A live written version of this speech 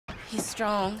He's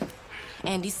strong,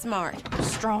 and he's smart.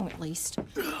 Strong, at least.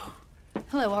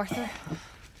 Hello, Arthur.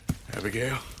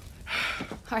 Abigail?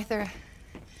 Arthur,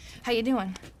 how you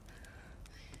doing?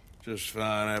 Just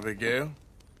fine, Abigail.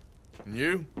 And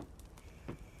you?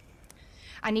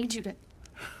 I need you to...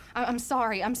 I'm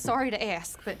sorry to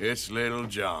ask, but... It's little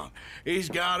John. He's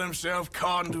got himself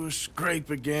caught into a scrape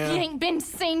again. He ain't been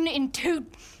seen in two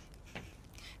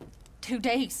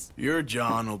days. Your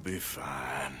John will be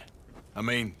fine. I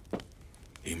mean,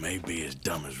 he may be as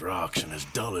dumb as rocks and as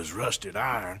dull as rusted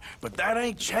iron, but that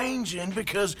ain't changing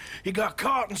because he got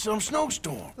caught in some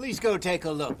snowstorm. Please go take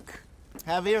a look.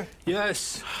 Javier?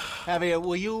 Yes. Javier,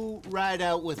 will you ride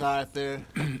out with Arthur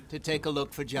to take a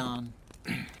look for John?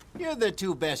 You're the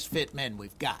two best fit men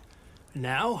we've got.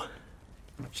 Now?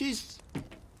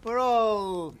 We're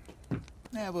all...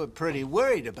 we're pretty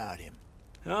worried about him.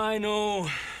 I know.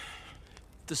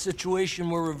 If the situation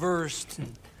were reversed,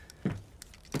 and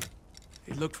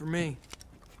he'd look for me.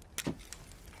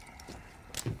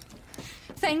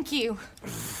 Thank you.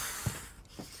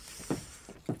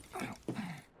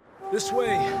 This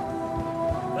way.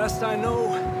 Last I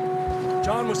know,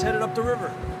 John was headed up the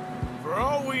river. For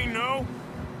all we know,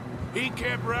 he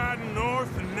kept riding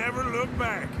north and never looked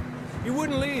back. He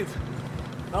wouldn't leave.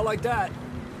 Not like that.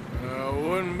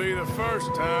 Wouldn't be the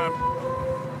first time.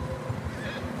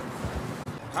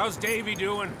 How's Davy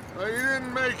doing? He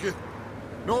didn't make it.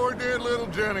 Nor did little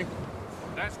Jenny.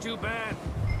 That's too bad.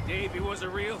 Davy was a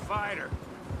real fighter.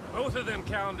 Both of them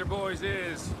Calendar boys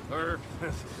is, or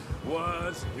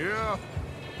was. Yeah,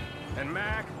 And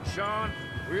Mac, Sean,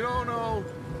 we don't know.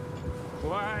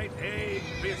 quite a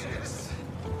business.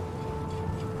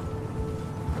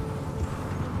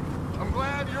 I'm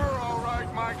glad you're all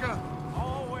right, Micah.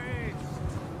 Always.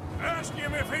 Ask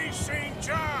him if he's seen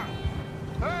John.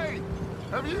 Hey,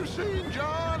 have you seen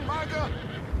John, Micah?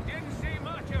 Didn't see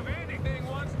much of anything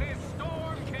once this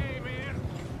storm came in.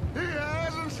 He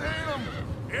hasn't seen him.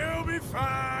 He'll be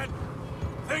fine.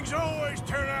 Things always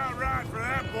turn out right for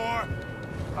that boy.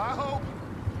 I hope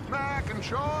Mac and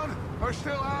Sean are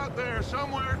still out there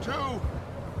somewhere, too.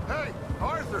 Hey,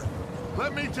 Arthur,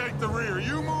 let me take the rear.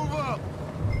 You move up.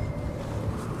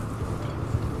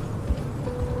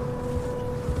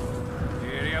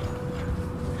 Giddy up.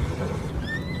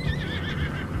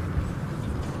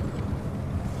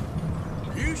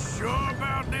 You sure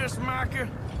about this, Micah?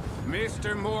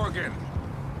 Mr. Morgan,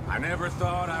 I never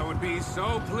thought I would be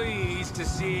so pleased to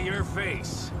see your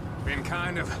face. Been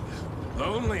kind of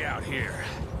lonely out here.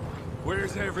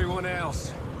 Where's everyone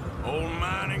else? Old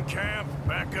mining camp,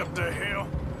 back up the hill.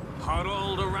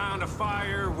 Huddled around a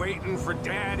fire, waiting for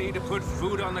Daddy to put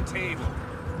food on the table.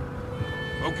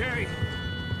 Okay,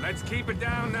 let's keep it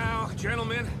down now,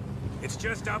 gentlemen. It's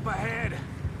just up ahead.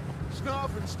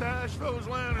 Snuff and stash those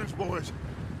lanterns, boys.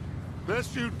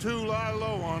 Best you two lie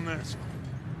low on this.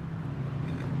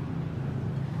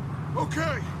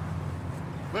 Okay,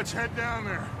 let's head down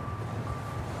there.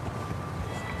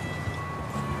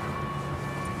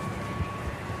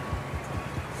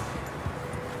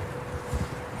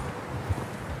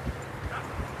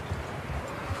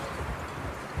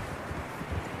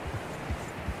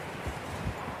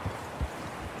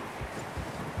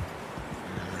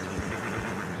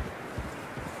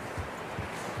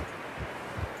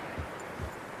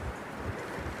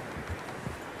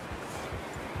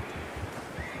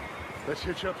 Let's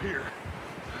hitch up here.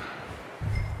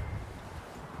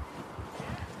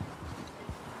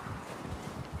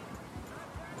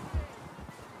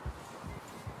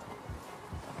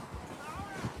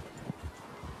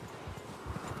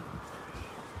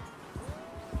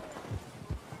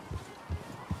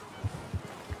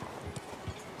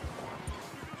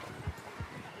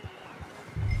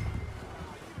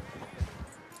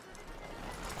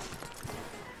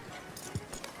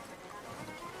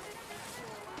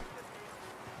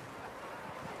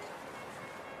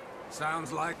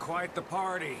 Sounds like quite the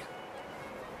party.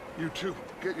 You two,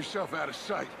 get yourself out of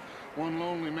sight. One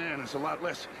lonely man is a lot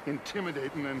less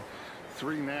intimidating than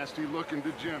three nasty-looking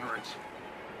degenerates.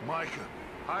 Micah,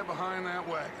 hide behind that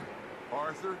wagon.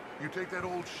 Arthur, you take that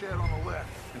old shed on the left,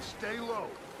 and stay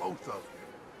low, both of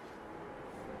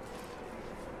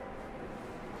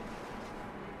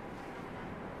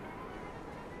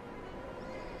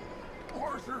you.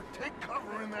 Arthur, take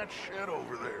cover in that shed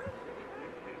over there.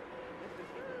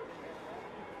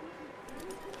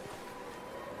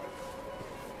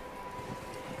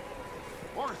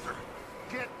 Arthur,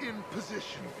 get in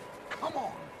position. Come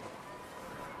on.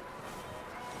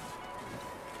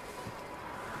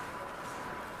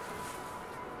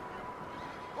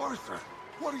 Arthur,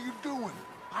 what are you doing?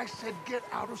 I said get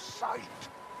out of sight.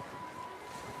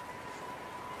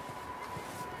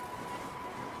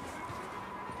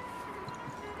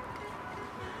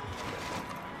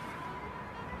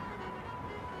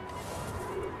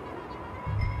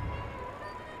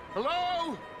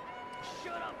 Hello?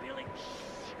 Shut up, Billy.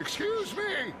 Excuse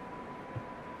me?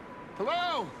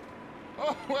 Hello?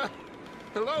 Oh, well,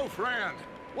 hello, friend.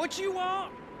 What you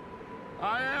want?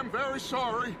 I am very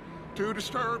sorry to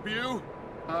disturb you.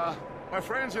 My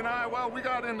friends and I, well, we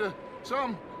got into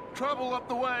some trouble up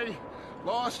the way,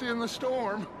 lost in the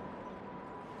storm.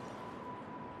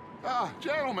 Ah,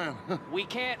 gentlemen. We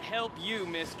can't help you,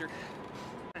 mister.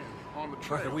 On the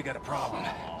trail. Arthur, we got a problem.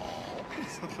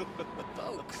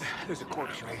 Folks, there's a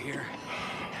corpse right here.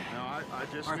 Now, I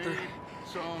just Arthur, need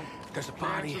some there's a cans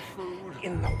body of food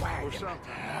in the or wagon.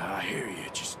 something. I hear you.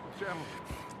 Just Gentlemen,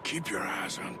 keep your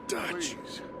eyes on Dutch.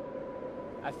 please.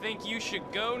 I think you should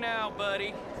go now,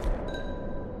 buddy.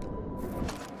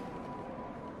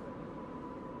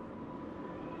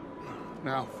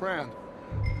 Now, friend,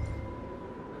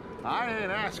 I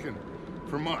ain't asking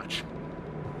for much.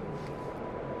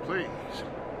 Please,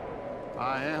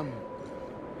 I am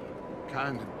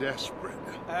kind of desperate.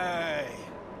 Hey,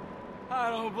 I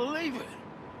don't believe it.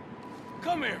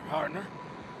 Come here, partner.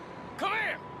 Come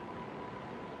here.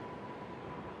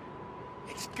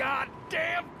 It's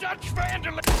goddamn Dutch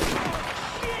vandalism.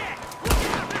 Yeah! Look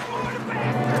out! There's more in the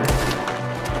back!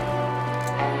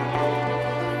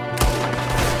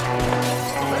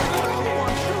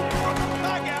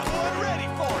 I got one ready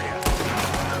for you.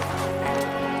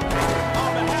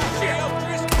 On behalf of the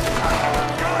O'Driscoll.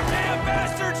 Goddamn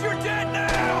bastards, you're dead now!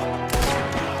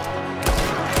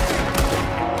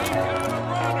 We got a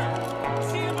runner.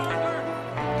 See him, Arthur?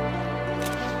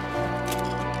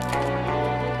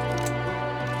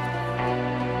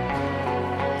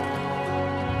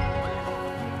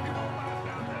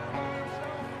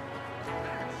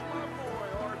 That's my boy,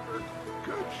 Arthur.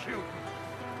 Good shooting.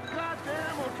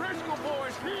 Goddamn O'Driscoll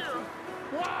boys here.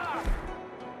 Why?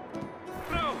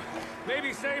 No,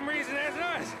 maybe same reason as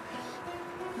us.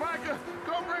 Micah,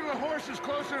 go bring the horses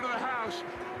closer to the house.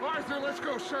 Arthur, let's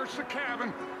go search the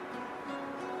cabin.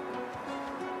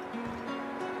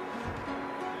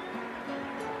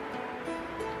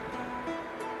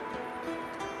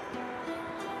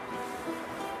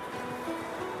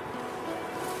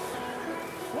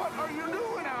 What are you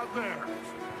doing out there?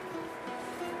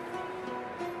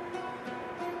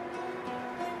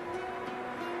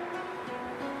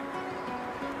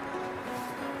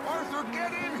 Arthur,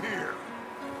 get in here!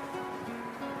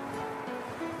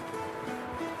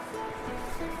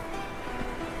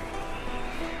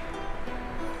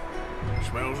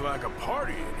 Smells like a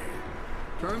party in here.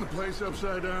 Turn the place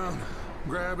upside down.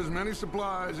 Grab as many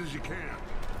supplies as you can.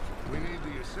 We need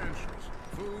the essentials.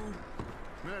 Food,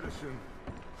 medicine,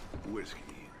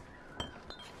 whiskey.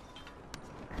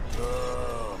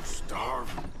 I'm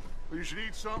starving. Well, you should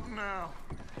eat something now.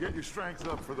 Get your strength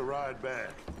up for the ride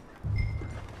back.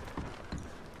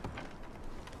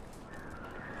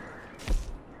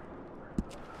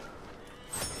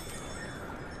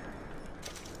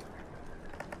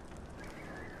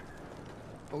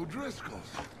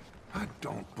 O'Driscoll's. I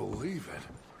don't believe it.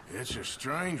 It's a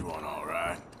strange one, all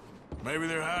right. Maybe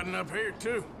they're hiding up here,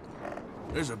 too.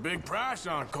 There's a big price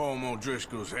on Colm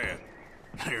O'Driscoll's head.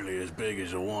 Nearly as big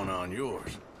as the one on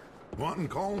yours. Wanting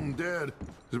Colm dead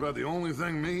is about the only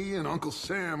thing me and Uncle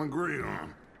Sam agree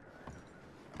on.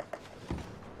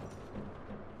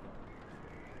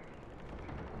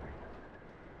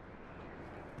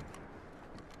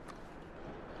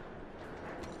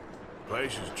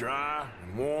 Place is dry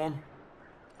and warm.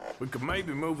 We could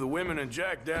maybe move the women and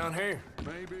Jack down here.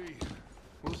 Maybe.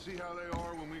 We'll see how they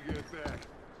are when we get back.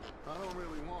 I don't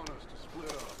really want us to split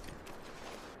up.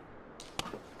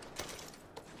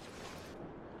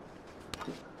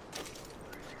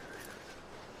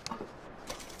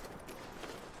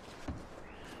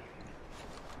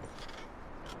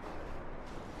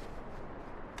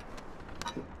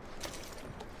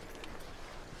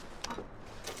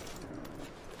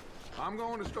 I'm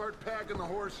going to start packing the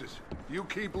horses. You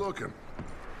keep looking.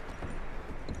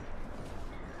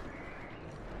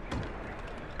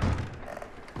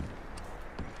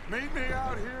 Meet me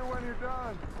out here when you're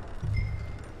done.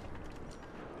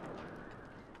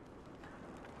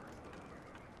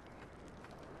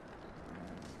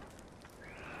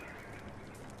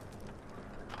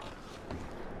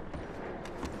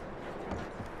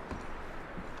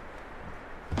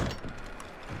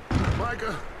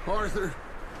 Micah, Arthur,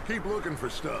 keep looking for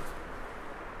stuff.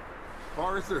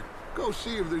 Arthur, go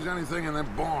see if there's anything in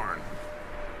that barn.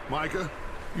 Micah,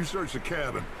 you search the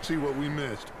cabin, see what we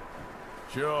missed.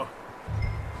 Sure.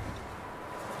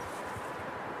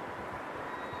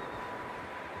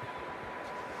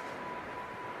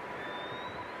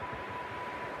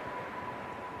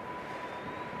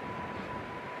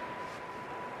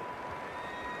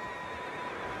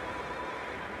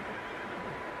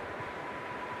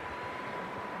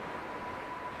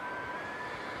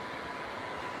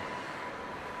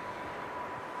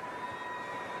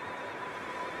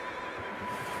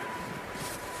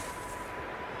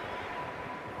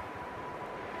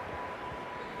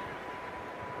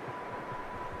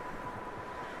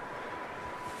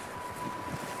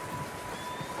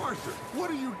 Arthur, what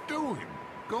are you doing?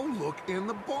 Go look in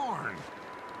the barn.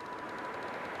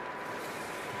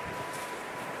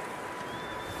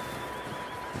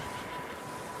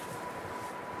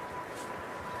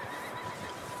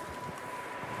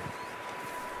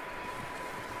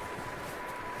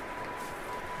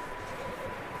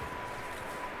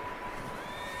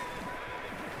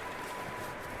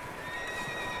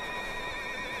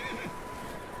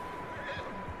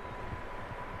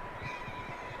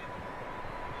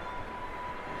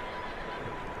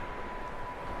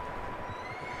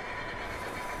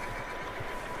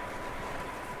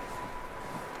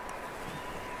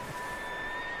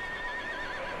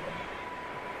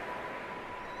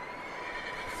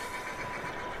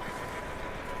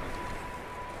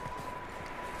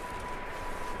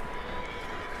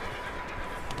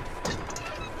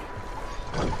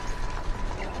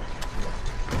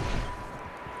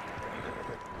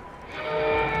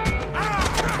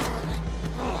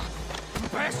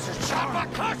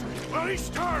 Well, he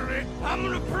started it. I'm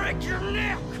gonna break your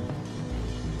neck!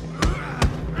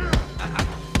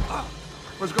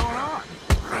 What's going on?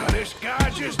 This guy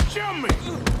just jumped me.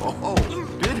 Oh,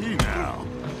 did he now?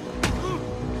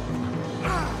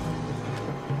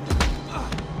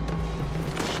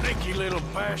 Sneaky little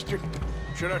bastard.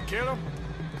 Should I kill him?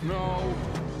 No.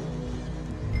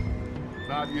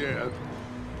 Not yet.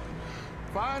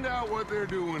 Find out what they're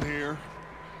doing here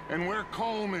and where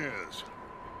Colm is.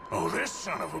 Oh, this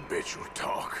son of a bitch will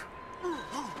talk.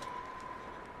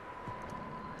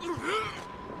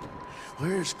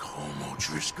 Where's Colm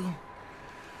O'Driscoll?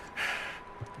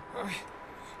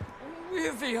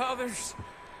 With the others.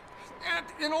 At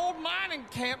an old mining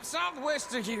camp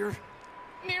southwest of here.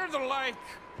 Near the lake.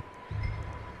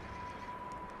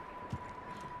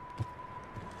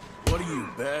 What are you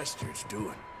bastards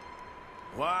doing?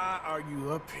 Why are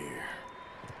you up here?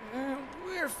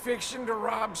 We're fixing to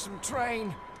rob some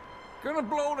train. Gonna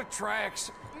blow the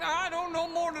tracks. I don't know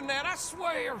more than that, I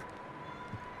swear.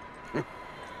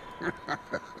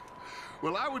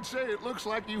 Well, I would say it looks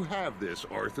like you have this,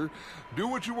 Arthur. Do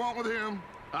what you want with him.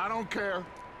 I don't care.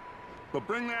 But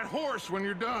bring that horse when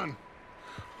you're done.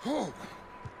 Oh.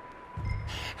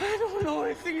 I don't know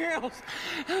anything else.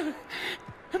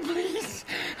 Please.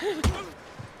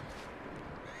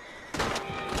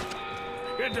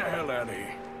 Get the hell out of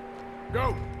here.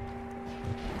 Go.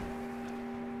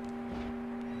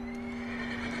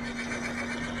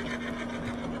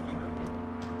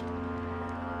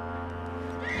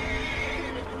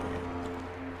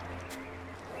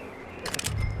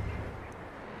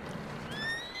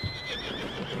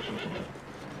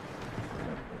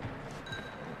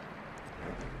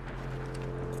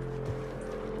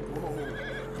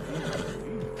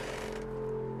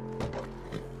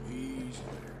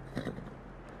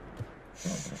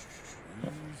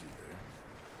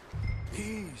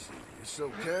 It's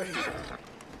okay.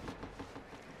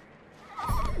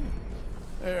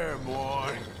 There,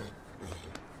 boy.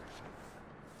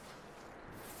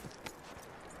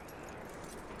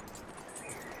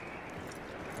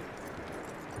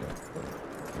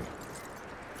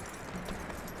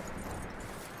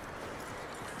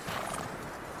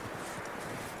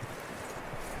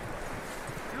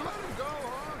 You let him go,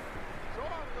 huh? So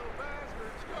on, little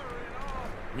bastard, scurrying off.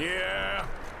 Yeah.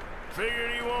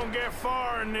 Figured he won't get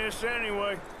far in this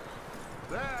anyway.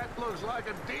 That looks like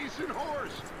a decent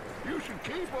horse. You should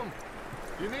keep him.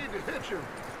 You need to hitch him.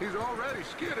 He's already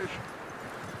skittish.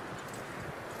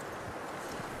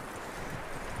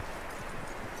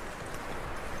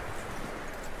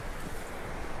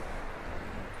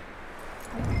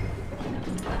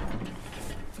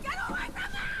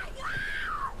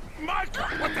 Michael,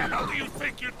 what the hell do you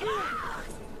think you're doing?